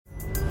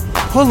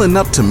Pulling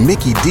up to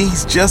Mickey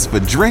D's just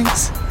for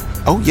drinks?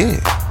 Oh yeah,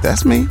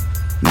 that's me.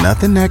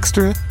 Nothing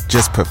extra,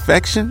 just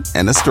perfection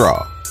and a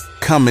straw.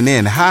 Coming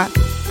in hot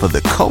for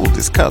the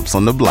coldest cups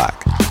on the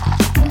block.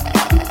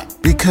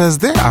 Because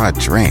there are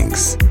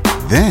drinks.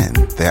 Then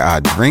there are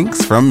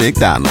drinks from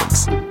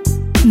McDonald's.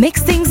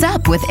 Mix things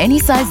up with any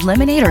size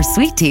lemonade or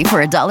sweet tea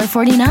for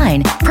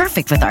 $1.49.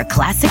 Perfect with our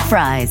classic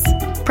fries.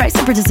 Price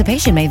and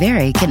participation may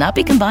vary. Cannot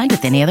be combined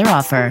with any other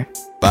offer.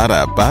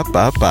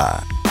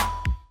 Ba-da-ba-ba-ba.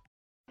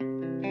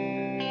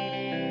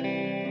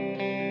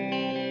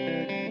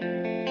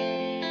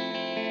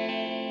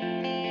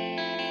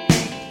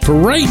 For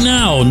right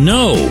now,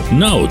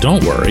 no,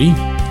 don't worry.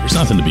 There's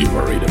nothing to be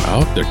worried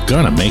about. They're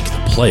going to make the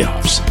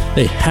playoffs.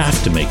 They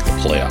have to make the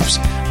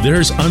playoffs.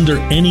 There's under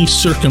any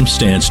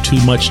circumstance too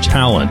much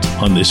talent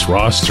on this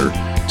roster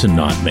to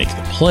not make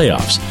the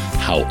playoffs.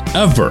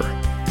 However,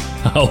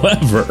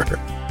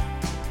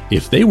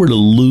 if they were to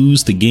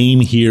lose the game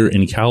here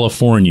in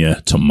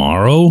California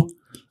tomorrow,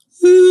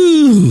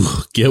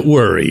 get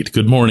worried.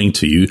 Good morning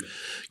to you.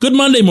 Good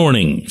Monday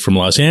morning from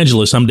Los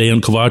Angeles. I'm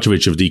Dejan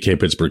Kovacevic of DK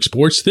Pittsburgh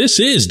Sports. This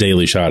is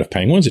Daily Shot of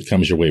Penguins. It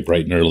comes your way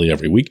bright and early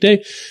every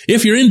weekday.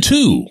 If you're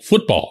into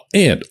football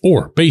and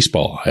or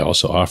baseball, I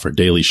also offer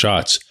daily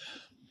shots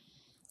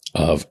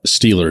of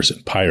Steelers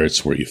and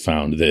Pirates where you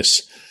found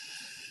this.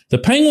 The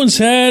Penguins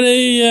had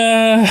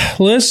a,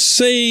 let's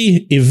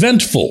say,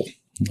 eventful,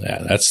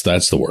 that's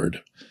the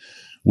word,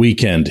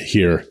 weekend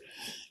here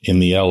in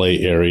the LA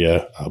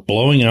area,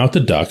 blowing out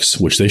the Ducks,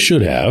 which they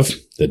should have.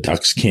 The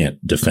Ducks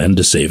can't defend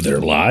to save their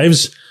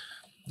lives.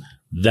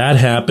 That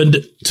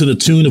happened to the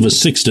tune of a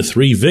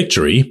 6-3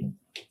 victory.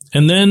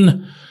 And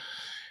then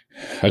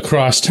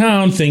across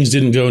town, things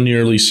didn't go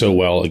nearly so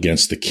well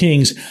against the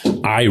Kings.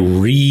 I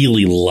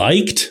really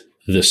liked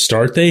the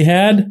start they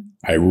had.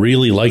 I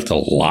really liked a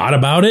lot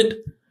about it.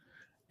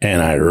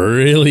 And I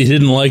really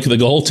didn't like the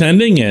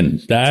goaltending, and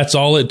that's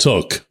all it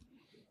took.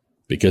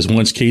 Because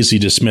once Casey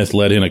DeSmith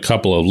let in a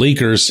couple of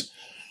leakers,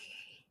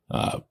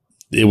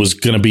 it was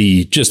going to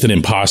be just an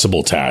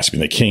impossible task. I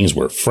mean, the Kings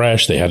were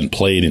fresh. They hadn't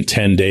played in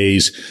 10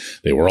 days.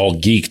 They were all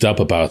geeked up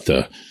about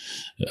the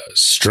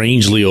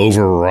strangely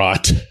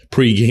overwrought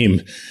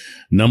pregame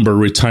number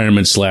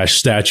retirement /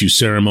 statue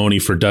ceremony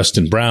for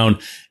Dustin Brown.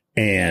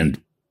 And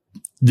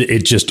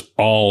it just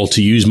all,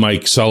 to use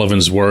Mike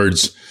Sullivan's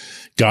words,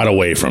 got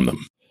away from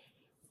them.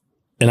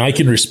 And I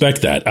can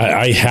respect that.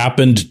 I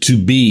happened to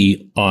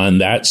be on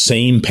that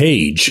same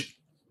page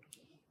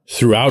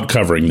throughout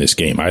covering this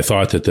game. I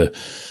thought that the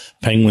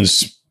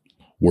Penguins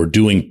were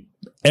doing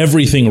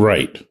everything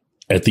right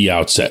at the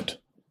outset.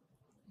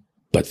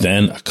 But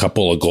then a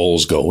couple of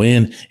goals go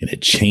in and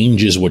it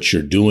changes what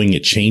you're doing.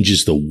 It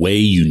changes the way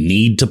you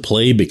need to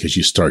play because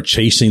you start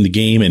chasing the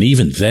game. And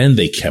even then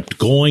they kept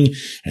going.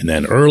 And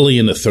then early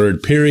in the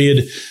third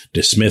period,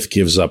 DeSmith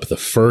gives up the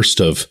first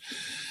of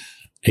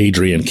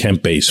Adrian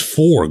Kempe's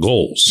 4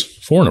 goals.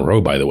 4 in a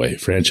row, by the way,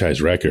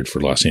 franchise record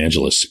for Los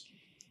Angeles.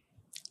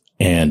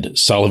 And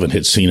Sullivan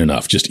had seen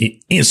enough, just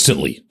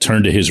instantly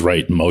turned to his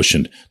right and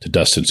motioned to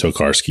Dustin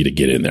Tokarski to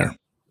get in there.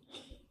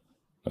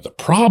 Now, the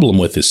problem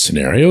with this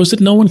scenario is that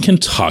no one can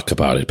talk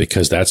about it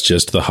because that's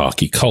just the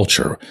hockey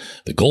culture.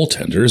 The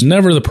goaltender is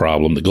never the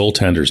problem. The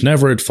goaltender is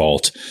never at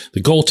fault.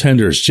 The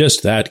goaltender is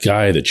just that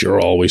guy that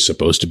you're always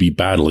supposed to be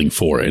battling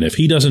for. And if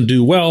he doesn't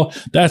do well,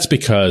 that's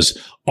because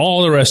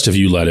all the rest of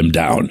you let him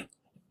down.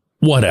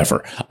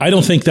 Whatever. I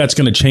don't think that's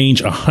going to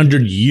change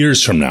 100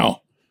 years from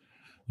now.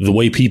 The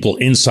way people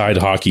inside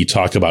hockey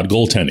talk about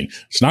goaltending.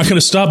 It's not going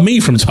to stop me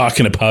from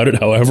talking about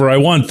it however I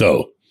want,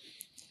 though.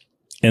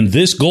 And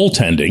this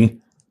goaltending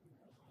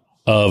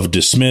of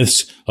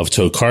DeSmith's, of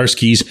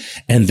Tokarski's,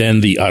 and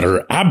then the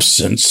utter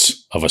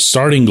absence of a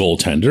starting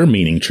goaltender,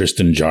 meaning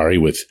Tristan Jarry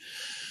with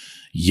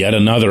yet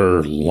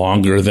another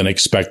longer than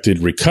expected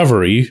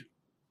recovery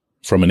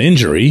from an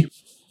injury.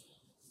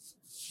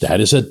 That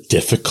is a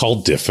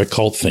difficult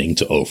thing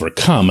to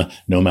overcome,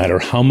 no matter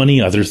how many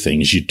other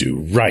things you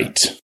do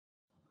right.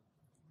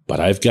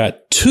 But I've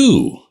got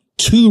two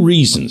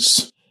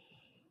reasons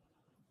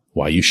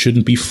why you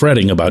shouldn't be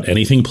fretting about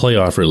anything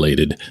playoff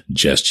related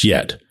just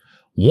yet.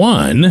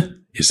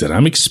 One is that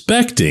I'm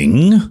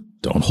expecting,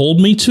 don't hold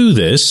me to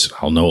this,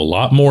 I'll know a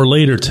lot more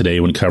later today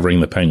when covering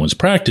the Penguins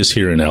practice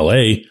here in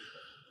LA.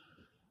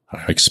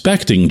 I'm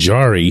expecting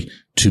Jarry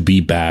to be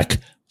back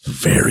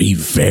very,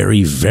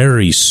 very,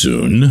 very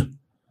soon,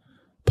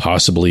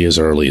 possibly as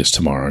early as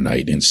tomorrow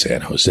night in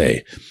San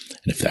Jose.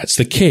 And if that's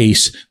the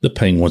case, the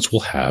Penguins will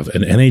have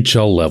an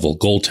NHL-level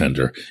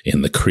goaltender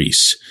in the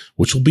crease,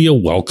 which will be a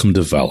welcome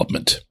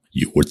development,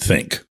 you would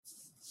think.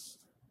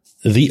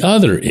 The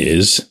other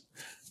is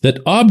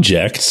that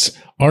objects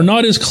are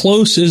not as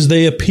close as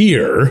they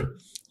appear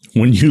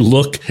when you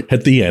look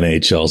at the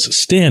NHL's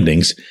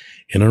standings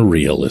in a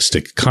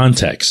realistic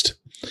context,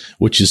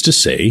 which is to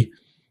say,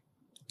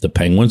 the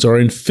Penguins are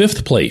in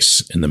 5th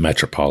place in the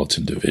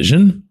Metropolitan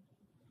Division,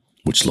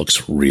 which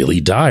looks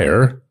really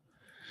dire.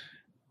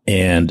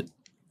 And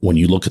when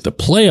you look at the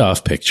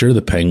playoff picture,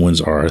 the Penguins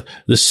are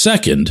the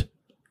 2nd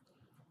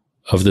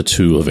of the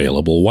 2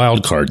 available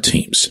wildcard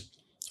teams.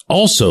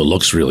 also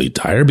looks really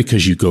dire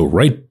because you go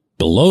right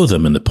below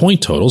them in the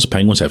point totals.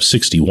 Penguins have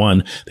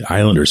 61. The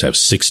Islanders have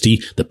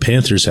 60. The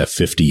Panthers have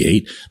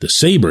 58. The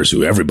Sabres,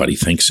 who everybody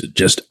thinks is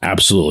just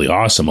absolutely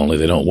awesome, only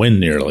they don't win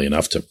nearly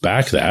enough to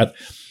back that,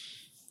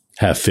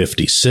 have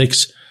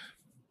 56.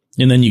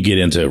 And then you get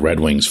into Red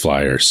Wings,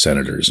 Flyers,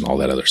 Senators, and all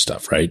that other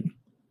stuff, right?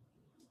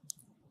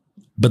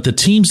 But the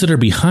teams that are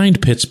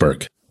behind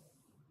Pittsburgh,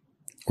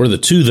 or the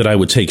two that I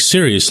would take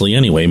seriously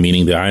anyway,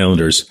 meaning the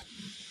Islanders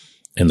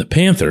and the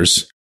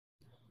Panthers,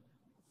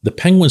 the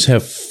Penguins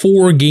have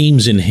 4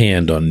 games in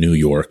hand on New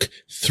York,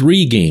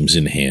 3 games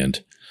in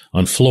hand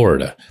on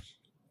Florida.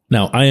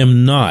 Now, I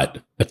am not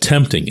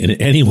attempting in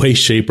any way,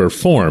 shape, or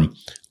form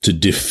to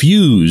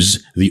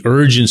diffuse the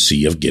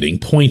urgency of getting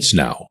points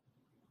now.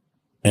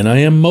 And I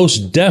am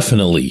most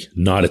definitely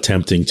not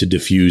attempting to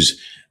diffuse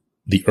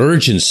the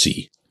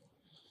urgency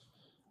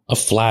of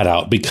flat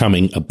out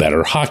becoming a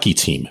better hockey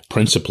team,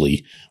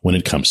 principally when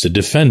it comes to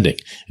defending.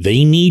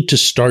 They need to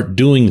start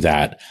doing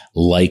that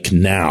like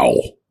now.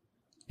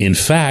 In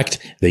fact,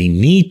 they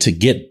need to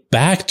get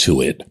back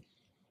to it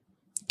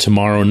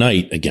tomorrow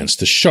night against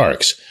the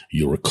Sharks.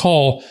 You'll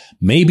recall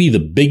maybe the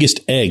biggest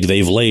egg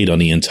they've laid on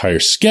the entire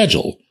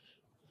schedule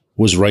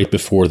was right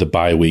before the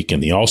bye week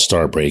and the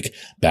All-Star break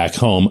back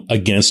home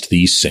against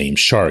these same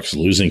Sharks,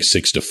 losing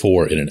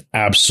 6-4 in an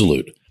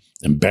absolute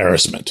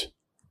embarrassment.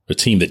 A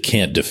team that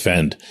can't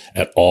defend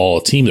at all,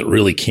 a team that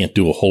really can't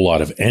do a whole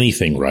lot of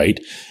anything right,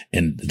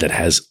 and that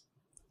has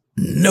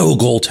no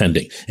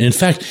goaltending. And in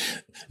fact,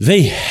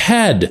 they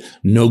had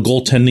no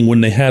goaltending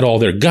when they had all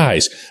their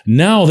guys.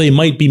 Now they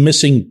might be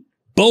missing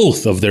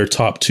both of their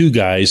top 2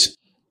 guys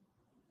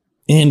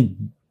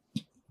and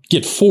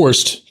get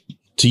forced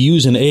to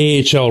use an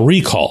AHL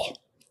recall.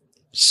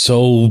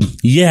 So,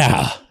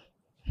 yeah,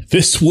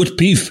 this would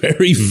be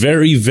very,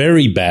 very,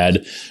 very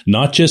bad,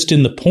 not just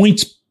in the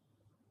points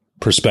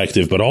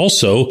perspective, but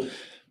also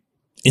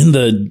in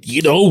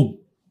the,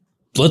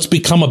 let's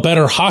become a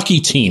better hockey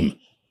team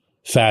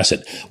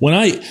facet. When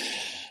I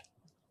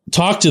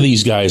talk to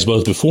these guys,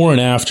 both before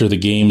and after the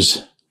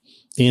games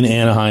in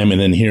Anaheim and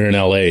then here in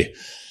LA,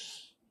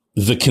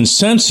 the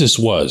consensus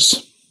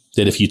was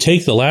that if you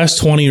take the last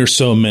 20 or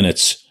so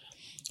minutes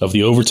of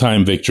the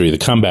overtime victory, the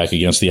comeback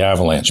against the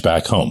Avalanche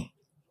back home,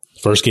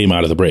 first game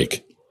out of the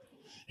break,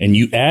 and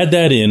you add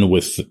that in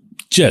with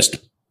just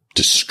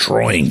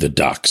destroying the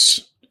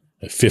Ducks,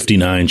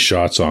 59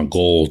 shots on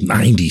goal,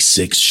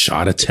 96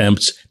 shot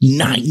attempts,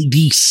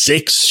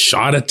 96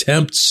 shot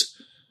attempts.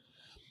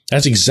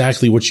 That's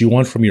exactly what you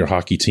want from your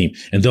hockey team.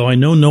 And though I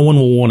know no one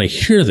will want to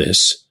hear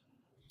this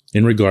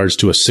in regards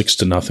to a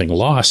 6-0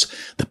 loss,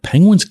 the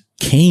Penguins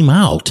came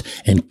out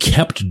and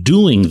kept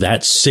doing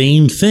that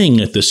same thing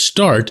at the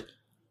start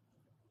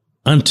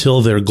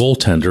until their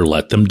goaltender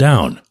let them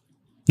down.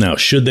 Now,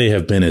 should they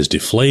have been as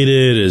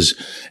deflated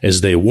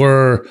as they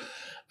were?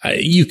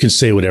 You can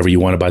say whatever you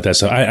want about that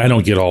stuff. I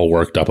don't get all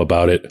worked up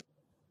about it.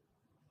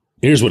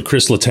 Here's what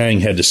Chris Letang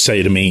had to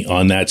say to me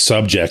on that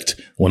subject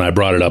when I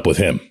brought it up with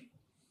him.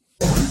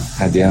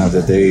 At the end of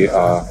the day,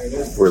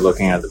 we're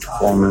looking at the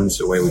performance,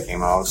 the way we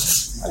came out.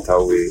 I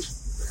thought we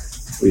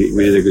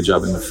did a good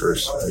job in the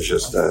first. It's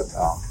just that,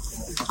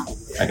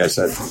 like I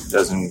said, it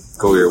doesn't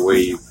go your way.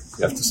 You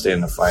have to stay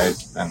in the fight,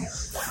 and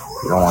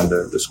you don't want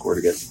the score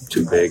to get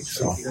too big.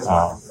 So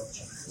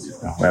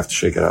we have to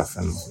shake it off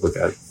and look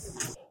at it.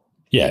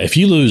 Yeah, if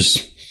you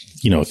lose,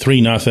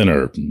 3-0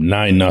 or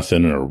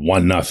 9-0 or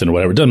 1-0 or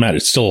whatever, it doesn't matter.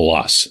 It's still a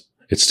loss.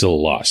 It's still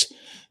a loss.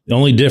 The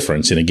only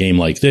difference in a game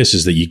like this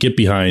is that you get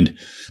behind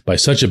by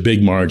such a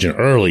big margin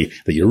early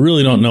that you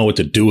really don't know what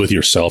to do with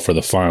yourself for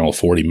the final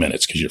 40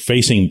 minutes because you're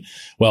facing,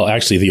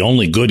 actually the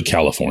only good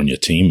California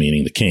team,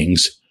 meaning the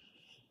Kings.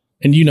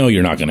 And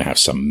you're not going to have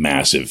some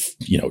massive,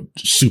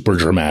 super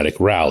dramatic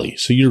rally.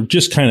 So you're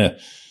just kind of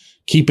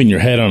keeping your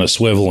head on a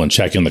swivel and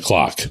checking the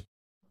clock.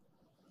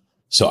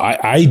 So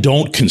I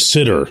don't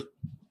consider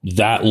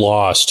that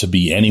loss to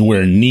be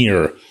anywhere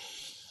near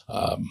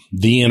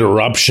the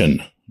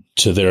interruption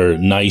to their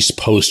nice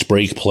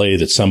post-break play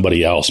that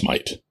somebody else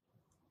might.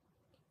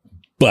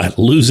 But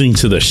losing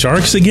to the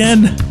Sharks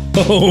again?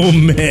 Oh,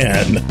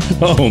 man.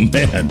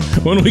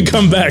 When we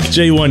come back,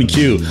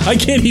 J1Q, I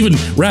can't even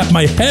wrap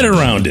my head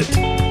around it.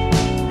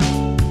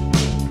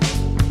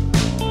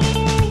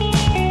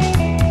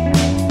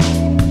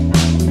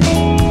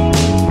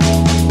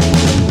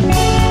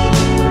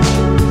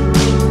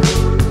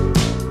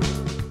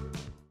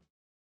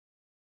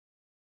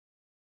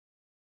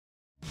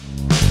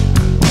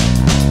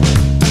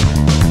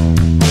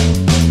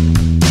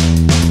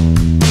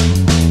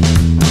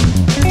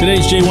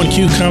 Today's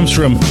J1Q comes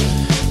from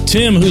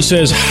Tim, who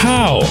says,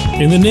 how,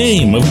 in the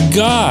name of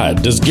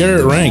God, does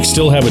Garrett Rank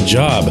still have a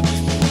job?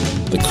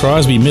 The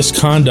Crosby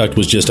misconduct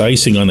was just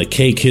icing on the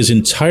cake. His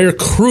entire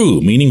crew,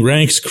 meaning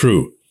Rank's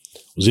crew,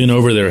 was in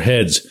over their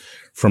heads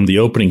from the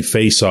opening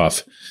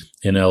face-off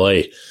in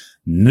L.A.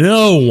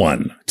 No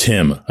one,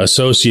 Tim,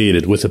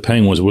 associated with the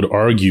Penguins would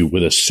argue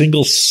with a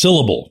single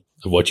syllable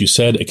of what you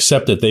said,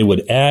 except that they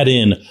would add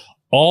in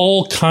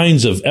all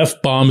kinds of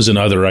F-bombs and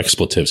other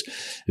expletives.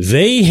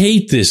 They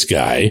hate this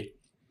guy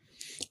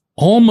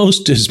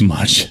almost as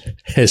much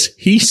as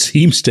he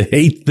seems to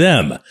hate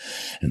them.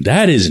 And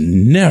that is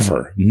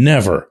never,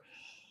 never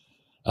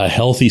a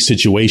healthy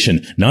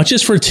situation, not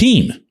just for a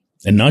team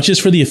and not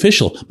just for the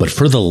official, but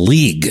for the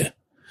league.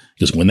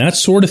 Because when that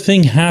sort of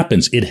thing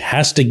happens, it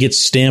has to get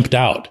stamped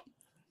out.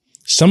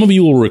 Some of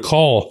you will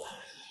recall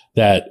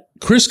that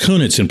Chris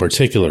Kunitz in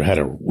particular had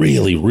a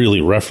really,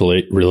 really rough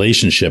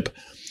relationship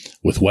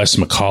with Wes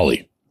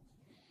McCauley.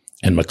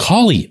 And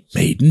McCauley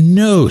made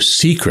no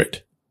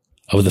secret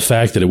of the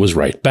fact that it was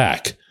right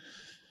back.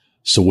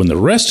 So when the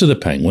rest of the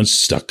Penguins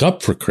stuck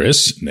up for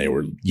Chris and they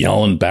were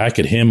yelling back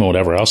at him or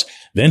whatever else,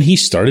 then he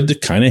started to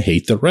kind of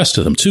hate the rest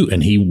of them too.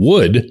 And he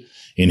would,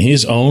 in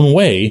his own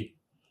way,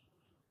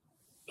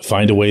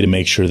 find a way to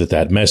make sure that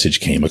that message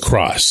came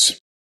across.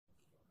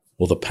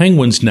 Well, the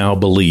Penguins now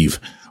believe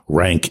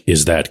Rank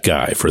is that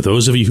guy. For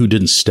those of you who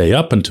didn't stay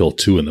up until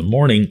 2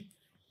 a.m.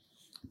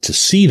 to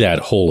see that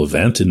whole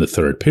event in the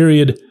third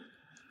period,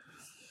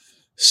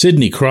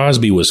 Sidney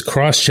Crosby was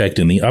cross-checked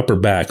in the upper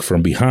back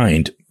from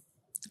behind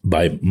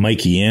by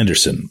Mikey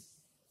Anderson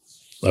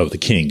of the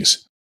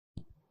Kings.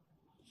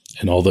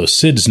 And although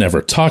Sid's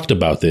never talked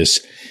about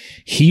this,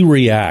 he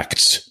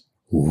reacts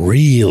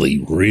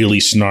really,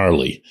 really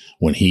snarly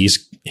when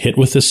he's hit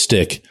with a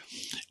stick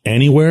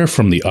anywhere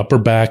from the upper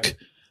back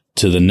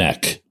to the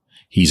neck.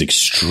 He's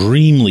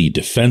extremely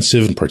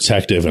defensive and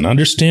protective, and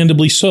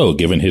understandably so,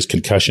 given his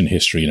concussion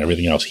history and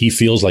everything else. He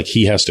feels like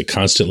he has to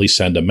constantly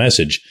send a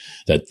message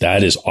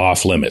that is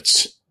off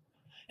limits.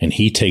 And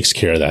he takes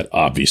care of that,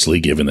 obviously,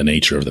 given the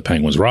nature of the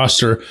Penguins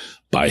roster,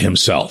 by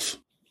himself.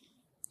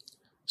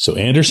 So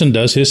Anderson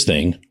does his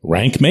thing.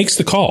 Rank makes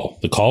the call.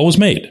 The call was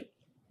made.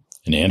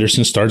 And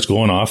Anderson starts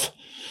going off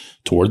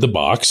toward the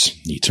box.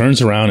 He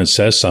turns around and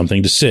says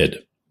something to Sid.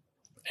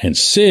 And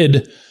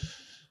Sid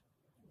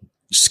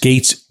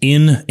skates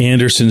in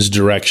Anderson's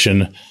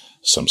direction.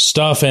 Some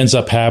stuff ends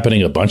up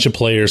happening. A bunch of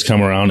players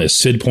come around. As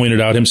Sid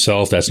pointed out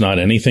himself, that's not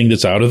anything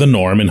that's out of the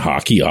norm in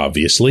hockey,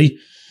 obviously.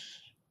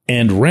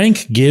 And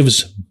Rank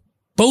gives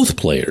both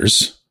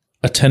players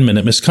a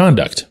 10-minute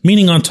misconduct,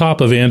 meaning on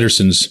top of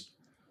Anderson's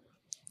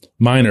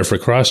minor for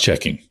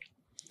cross-checking.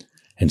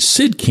 And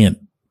Sid can't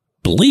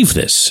believe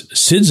this.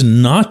 Sid's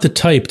not the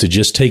type to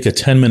just take a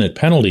 10-minute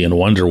penalty and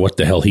wonder what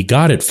the hell he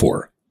got it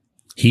for.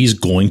 He's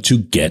going to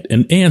get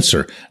an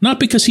answer. Not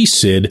because he's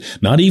Sid,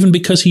 not even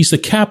because he's the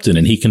captain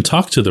and he can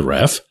talk to the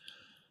ref,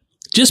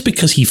 just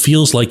because he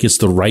feels like it's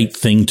the right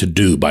thing to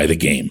do by the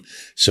game.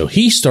 So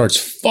he starts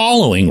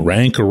following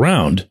Rank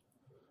around,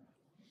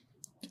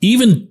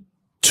 even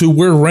to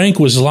where Rank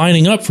was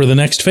lining up for the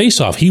next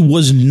faceoff. He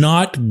was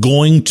not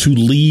going to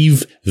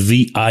leave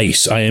the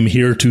ice, I am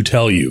here to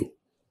tell you,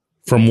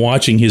 from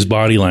watching his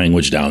body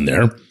language down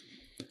there.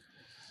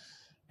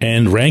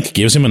 And Rank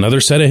gives him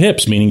another set of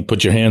hips, meaning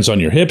put your hands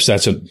on your hips.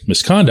 That's a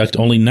misconduct,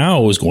 only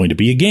now it was going to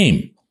be a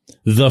game.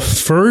 The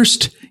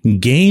first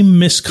game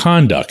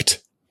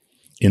misconduct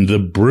in the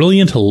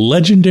brilliant,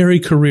 legendary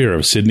career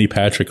of Sidney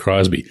Patrick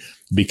Crosby,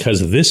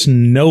 because this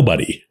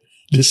nobody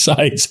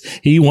decides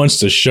he wants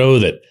to show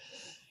that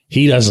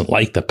he doesn't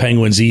like the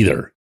Penguins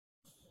either.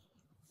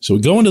 So we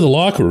go into the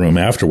locker room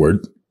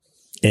afterward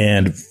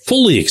and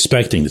fully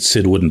expecting that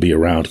Sid wouldn't be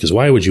around, because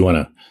why would you want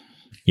to,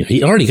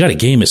 he already got a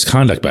game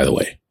misconduct, by the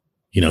way.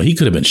 He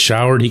could have been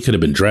showered, he could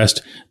have been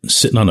dressed, and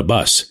sitting on a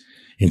bus.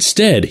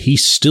 Instead,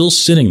 he's still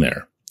sitting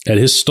there at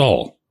his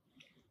stall,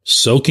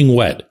 soaking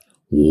wet,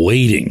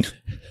 waiting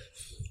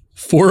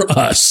for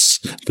us,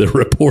 the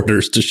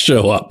reporters, to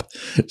show up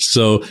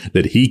so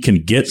that he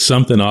can get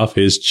something off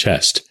his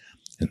chest.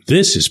 And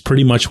this is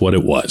pretty much what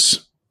it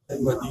was. I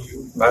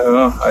don't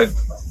know. I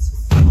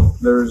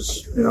think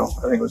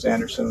it was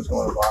Anderson was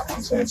going to the box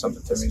and saying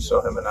something to me,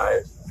 so him and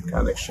I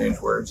kind of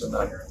exchanged words, and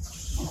then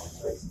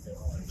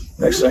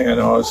next thing I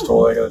know, I was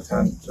told I got a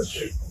 10,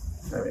 which,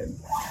 I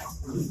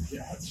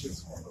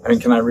mean,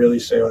 can I really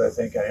say what I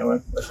think anyway?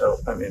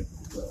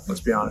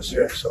 Let's be honest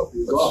here. So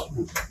now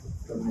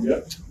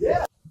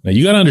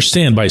you got to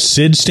understand, by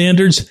Sid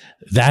standards,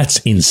 that's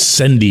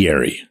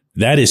incendiary.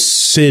 That is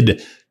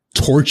Sid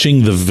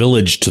torching the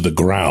village to the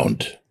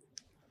ground.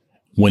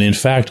 When in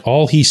fact,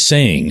 all he's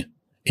saying,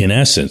 in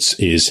essence,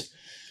 is,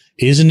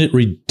 isn't it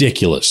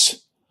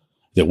ridiculous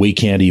that we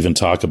can't even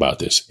talk about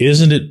this?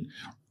 Isn't it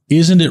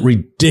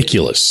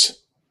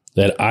ridiculous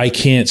that I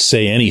can't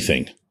say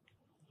anything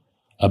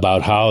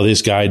about how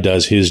this guy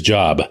does his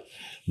job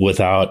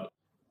without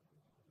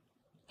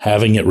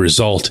having it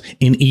result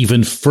in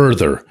even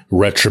further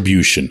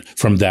retribution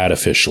from that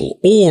official?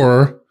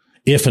 Or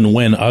if and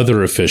when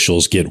other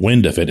officials get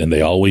wind of it, and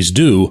they always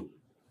do,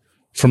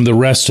 from the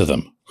rest of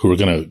them who are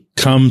going to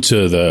come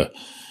to the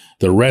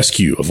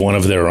rescue of one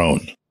of their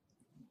own.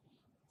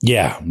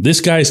 Yeah,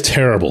 this guy's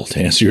terrible, to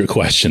answer your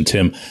question,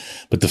 Tim.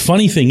 But the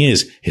funny thing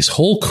is, his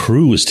whole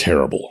crew was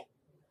terrible.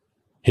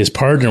 His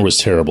partner was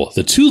terrible.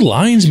 The two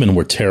linesmen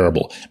were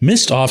terrible.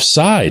 Missed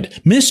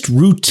offside, missed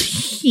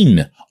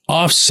routine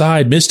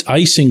offside, missed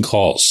icing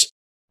calls.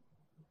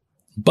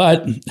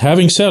 But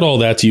having said all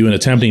that to you and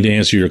attempting to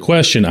answer your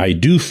question, I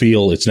do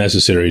feel it's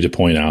necessary to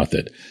point out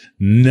that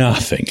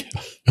nothing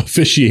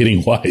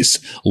officiating wise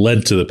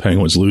led to the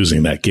Penguins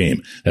losing that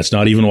game. That's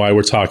not even why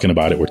we're talking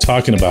about it. We're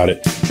talking about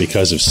it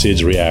because of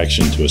Sid's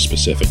reaction to a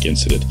specific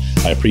incident.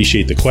 I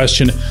appreciate the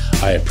question.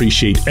 I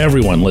appreciate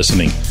everyone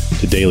listening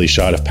to Daily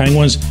Shot of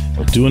Penguins.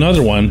 We'll do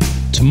another one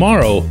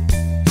tomorrow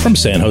from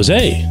San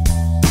Jose.